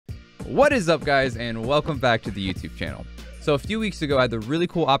What is up, guys, and welcome back to the YouTube channel. So a few weeks ago, I had the really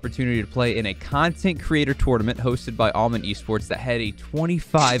cool opportunity to play in a content creator tournament hosted by Almond Esports that had a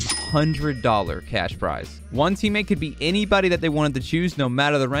 $2,500 cash prize. One teammate could be anybody that they wanted to choose, no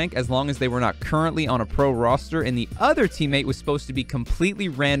matter the rank, as long as they were not currently on a pro roster, and the other teammate was supposed to be completely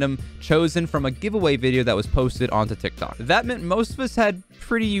random, chosen from a giveaway video that was posted onto TikTok. That meant most of us had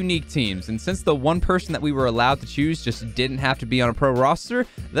pretty unique teams, and since the one person that we were allowed to choose just didn't have to be on a pro roster,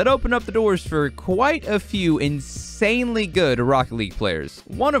 that opened up the doors for quite a few insanely good Rocket League players.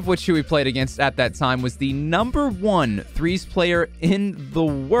 One of which who we played against at that time was the #1 threes player in the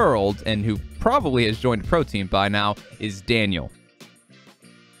world, and who probably has joined a pro team by now, is Daniel.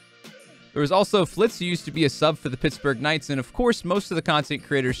 There was also Flitz, who used to be a sub for the Pittsburgh Knights, and of course, most of the content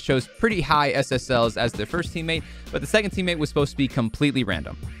creators chose pretty high SSLs as their first teammate, but the second teammate was supposed to be completely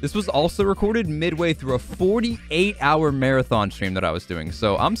random. This was also recorded midway through a 48-hour marathon stream that I was doing,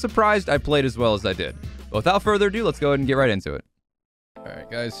 so I'm surprised I played as well as I did. But without further ado, let's go ahead and get right into it. All right,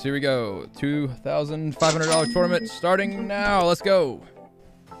 guys, here we go. $2,500 tournament starting now. Let's go.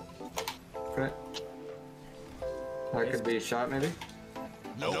 Okay. That could be a shot, maybe.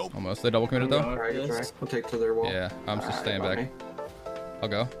 Nope. Almost. They double committed though. All right, we'll take to their wall. Yeah, I'm just staying back. I'll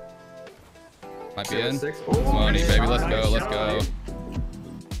go. Might be in. Oh, Money, baby. Let's go. Let's go.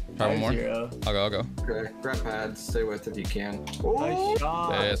 Try one more. I'll go. Okay. Grab pads. Stay with if you can. Nice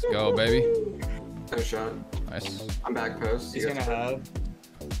shot. Let's go, baby. No shot. Nice. I'm back post. He's gonna have.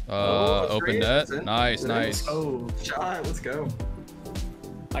 Open net. Nice, nice. Oh, shot. Let's go.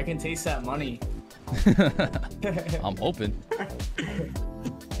 I can taste that money. I'm hoping.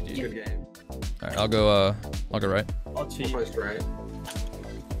 Good game. All right, I'll go right. I'll cheat. Post right.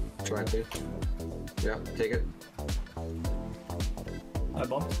 Try to. Yeah, take it. I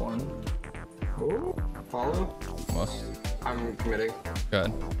bumped one. Ooh, follow. Must. I'm committing.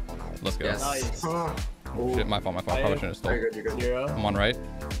 Good. Let's go. Yes. Nice. Shit, my fault. Probably shouldn't have stole. You're good. Zero. I'm on right.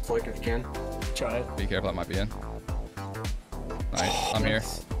 Flick if you can. Try it. Be careful, that might be in. Nice. I'm here.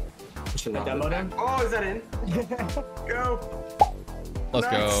 Demoed him. Oh, is that in? Go. Let's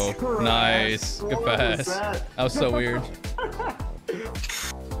go. Nice. Good pass. That was so weird.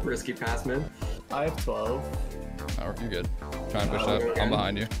 Risky pass, mid. I have 12. Oh, you're good. Try and push up. I'm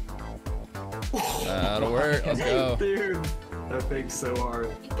behind you. That'll work. Let's go. Dude, that fake's so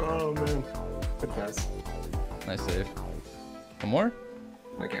hard. Oh, man. Good pass. Nice save. One more?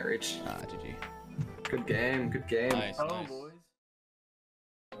 I can't reach. GG. Good game. Good game. Nice. Oh, Nice. boys.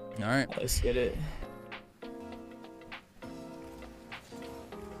 All right. Let's get it.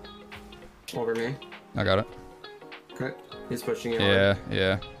 Over me. I got it. Okay. He's pushing you. Yeah,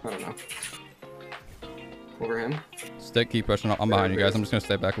 yeah. I don't know. Over him. Stick, keep pushing. I'm behind you guys. I'm just gonna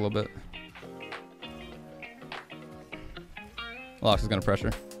stay back a little bit. Lox is gonna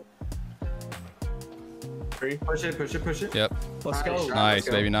pressure. Push it, push it, push it. Yep. Let's go. Nice,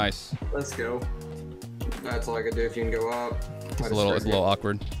 baby. Nice. Let's go. That's all I could do if you can go up. It's a little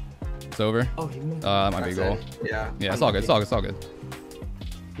awkward. It's over. Oh, he moved. That might be a goal. Yeah. Yeah, it's all good. It's all good.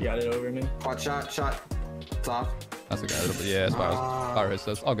 You got it over me. Watch shot. It's off. That's the guy. Yeah, Spyro is,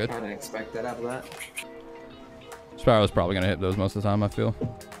 so it's all good. I didn't expect that out of that. Spyro's probably gonna hit those most of the time, I feel.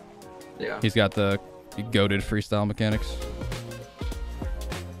 Yeah. He's got the goated freestyle mechanics.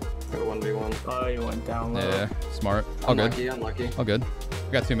 Got a 1v1. Oh, you went down low. Yeah, smart. All good. Unlucky. All good.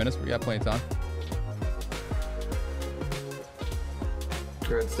 We got 2 minutes. We got plenty of time.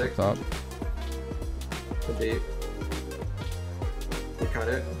 Good stick. Top. Good deep. We cut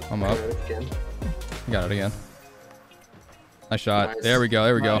it. I'm up. Again. Got it again. Nice shot. Nice. There we go.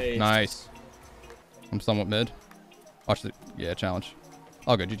 There we go. Nice. Nice. I'm somewhat mid. Watch the challenge.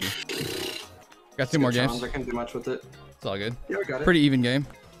 All good. GG. Got 2 more games. I can't do much with it. It's all good. Yeah, we got it. Pretty even game.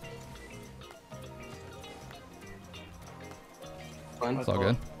 Fun. It's all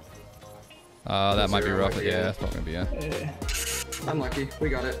good. That might be rough. Yeah, that's probably gonna be in. Yeah. Unlucky. We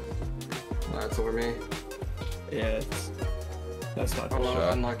got it. That's over me. Yeah, that's not good. Oh,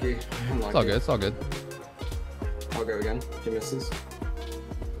 unlucky. It's all good. It's all good. I'll go again. If he misses.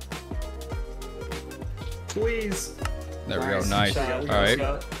 Please. There we go. Nice. Nice. Shot. All right.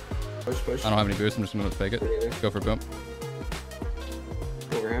 Push. I don't have any boost. I'm just gonna fake it. Go for a bump.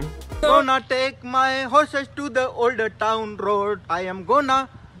 Over him. Gonna take my horses to the older town road. I am gonna.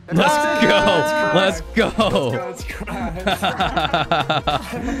 Let's go. Let's go. Let's go.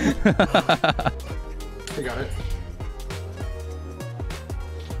 We got it.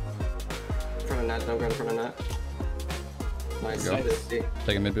 In front of net. Don't go in front of net. Nice. There we go. 50.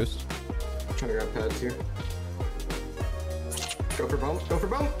 Take a mid boost. Trying to grab pads here. Go for bump. Go for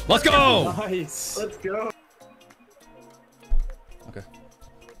bump. Let's go. Nice. Let's go. Okay.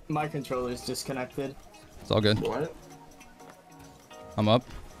 My controller's disconnected. It's all good. What? I'm up.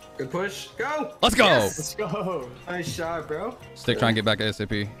 Good push. Go. Let's go. Yes! Let's go. Nice shot, bro. Stick, try and get back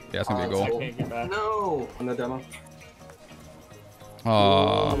ASAP. Yeah, it's gonna be a I goal. can't get back. No. On the demo.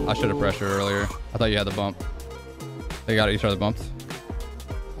 Oh, I should have pressured earlier. I thought you had the bump. They got each other bumped.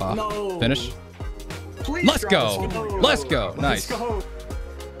 No. Finish. Please Let's drop go. this. Let's go. Nice. Let's go.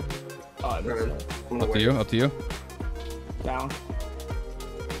 Oh, I missed Good. it. I'm gonna Up to wait. you. Up to you. Down.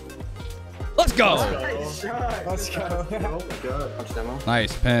 Let's go. Nice shot. Let's go. Oh my god. Watch demo.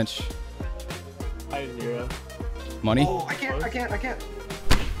 Nice pinch. I had 0. Money. Oh, I can't.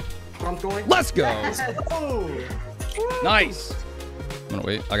 I'm going. Let's go. Oh. Nice. I'm gonna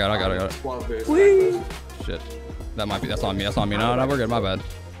wait. I got it. 12 boost. Shit. That might be. That's on me. No, we're good. My bad.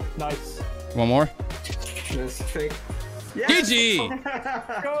 Nice. One more. This fake.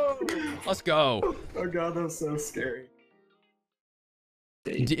 GG. Go. Let's go. Oh god, that was so scary.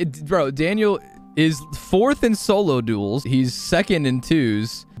 Bro, Daniel is 4th in solo duels. He's 2nd in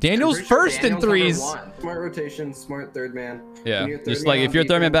 2s. Daniel's I'm pretty 1st in Daniel's number 3s. 1. Smart rotation, smart third man. Yeah, When you're just third like man if you're on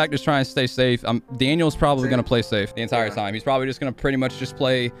third man defense- back, just try and stay safe. Daniel's probably Same. gonna play safe the entire Yeah. time. He's probably just gonna pretty much just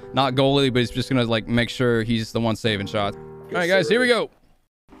play not goalie, but he's just gonna like make sure he's the one saving shots. All right, guys, here we go.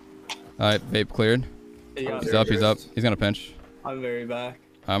 All right, vape cleared. Yeah, He's up. He's up. He's gonna pinch. I'm very back.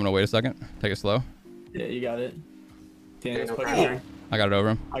 I'm gonna wait a second. Take it slow. Yeah, you got it. Daniel's Daniel, pushing. I got it over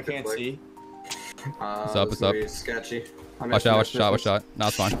him. I can't Quick. see. It's up, this it's up. is sketchy. Watch out. Watch shot. Watch shot. No,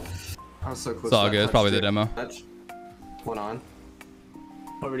 it's fine. I was so close. It's all to that good. It's touch, probably the too. demo. Touch. One on.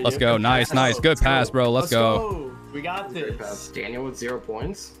 Over to Let's you. go. Nice, nice. Good pass, bro. Let's go. We got Great this. pass. Daniel with 0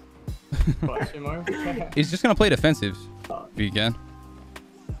 points. Question mark. He's just gonna play defensive if he can.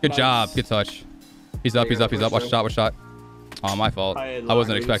 Good Nice. job. Good touch. He's up. He's up. He's up. Watch shot. Watch shot. Oh, my fault. I had I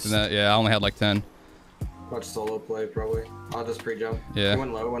wasn't long expecting boost. that. Yeah, I only had like 10. Watch solo play probably. I'll just pre-jump. Yeah. He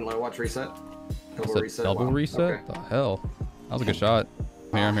went low. Watch reset. Double It's a reset. double Wow. reset? Okay. The hell? That was a good shot.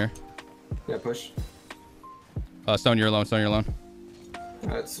 I'm here. Yeah, push. Stone, you're alone. Stone, you're alone.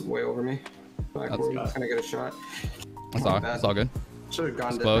 That's way over me. Backward. That's- Gonna get a shot. That's Not all. bad. That's all good. Should have gone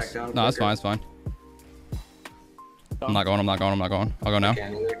It's back close. down. No, that's quicker. fine. It's fine. I'm not going. I'm not going. I'm not going. I'll go now.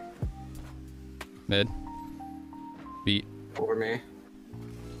 Can't either. Mid. Beat. Over me.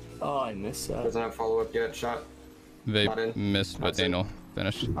 Oh, I missed that. Doesn't have follow up yet. Shot. Not Vape in. missed, but That's it. Daniel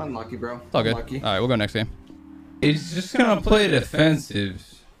finished. It's Unlucky, bro. all good. Unlucky. All right, we'll go next game. He's just gonna play defensive.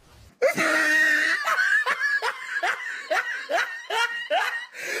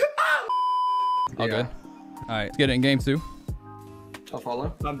 All Yeah. good. All right, let's get it in game 2. I'll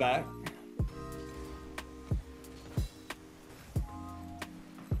follow. I'm back.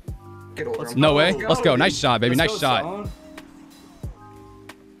 Get over Let's him. No way. go. Let's go. Nice shot, baby. Let's Nice go, shot. son.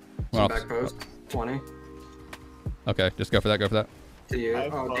 Well, Back post. 20. okay, just go for that. Go for that. To you. I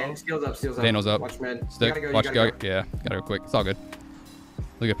have Oh, follow. Dan, skills up. Skills up. Daniel's up. Watch mid. Stick. You gotta go. Watch You go. gotta go. Yeah, gotta go quick. It's all good.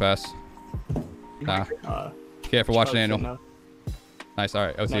 Look at pass. Nah. Uh, Okay, for watching Daniel. no. Nice. All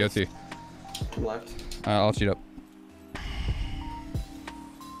right. OT. Nice. OT. Left. I'll cheat up.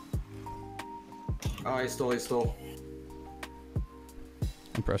 Oh, he stole.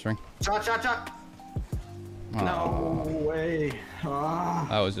 I'm pressuring. Shot. Oh, No way. Ah.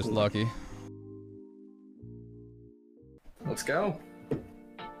 that was just lucky. Let's go.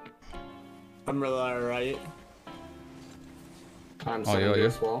 I'm really alright. I'm Oh, setting yeah.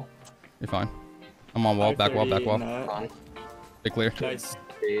 this wall. You're fine. I'm on wall. Back wall. Back wall. On. Big clear. Nice.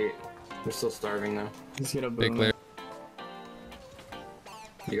 Eight. We're still starving though. He's gonna boom. Big clear.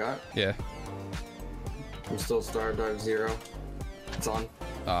 You got? Yeah. I'm still starved. I have 0. It's on.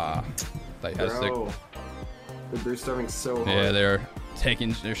 Thought you had a stick. Bro. The Bruce starving so hard. Yeah, they're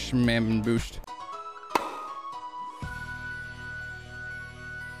taking their schmamming boost.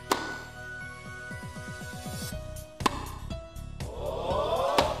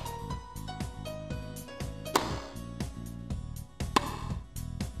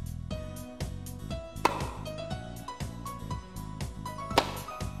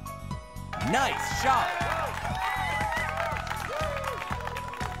 Nice shot.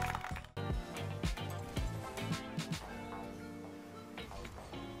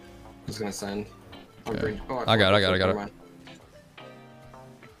 Just gonna send. I'm Okay. bring- oh, I got it. never mind.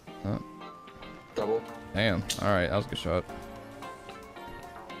 Oh, Double. damn. All right, that was a good shot.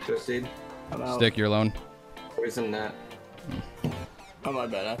 Twisted. I'm out. Stick, you're alone. Always in net. Oh, my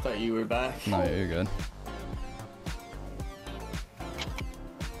bad. I thought you were back. No, yeah, you're good.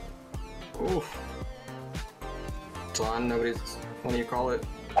 Oof. It's on. Nobody's. When you call it.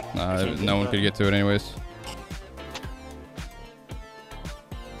 No one could get to it anyways.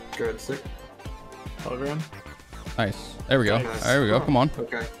 Good. Sick. Over him. Nice. There we go. Nice. There we go. Come on.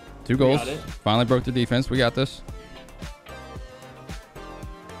 Okay. 2 goals. got it. Finally broke the defense. We got this.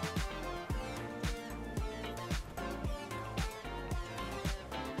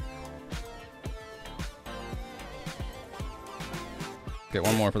 Get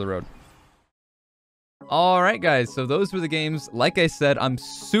one more for the road. All right, guys, so those were the games. Like I said, I'm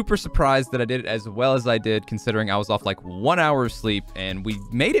super surprised that I did it as well as I did, considering I was off like 1 hour of sleep, and we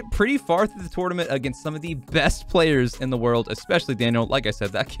made it pretty far through the tournament against some of the best players in the world, especially Daniel. Like I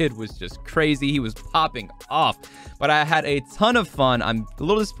said, that kid was just crazy. He was popping off, but I had a ton of fun. I'm a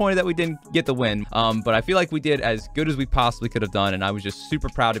little disappointed that we didn't get the win, but I feel like we did as good as we possibly could have done, and I was just super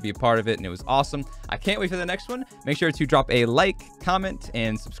proud to be a part of it, and it was awesome. I can't wait for the next one. Make sure to drop a like, comment,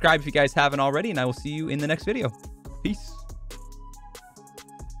 and subscribe if you guys haven't already, and I will see you in the next video. Peace.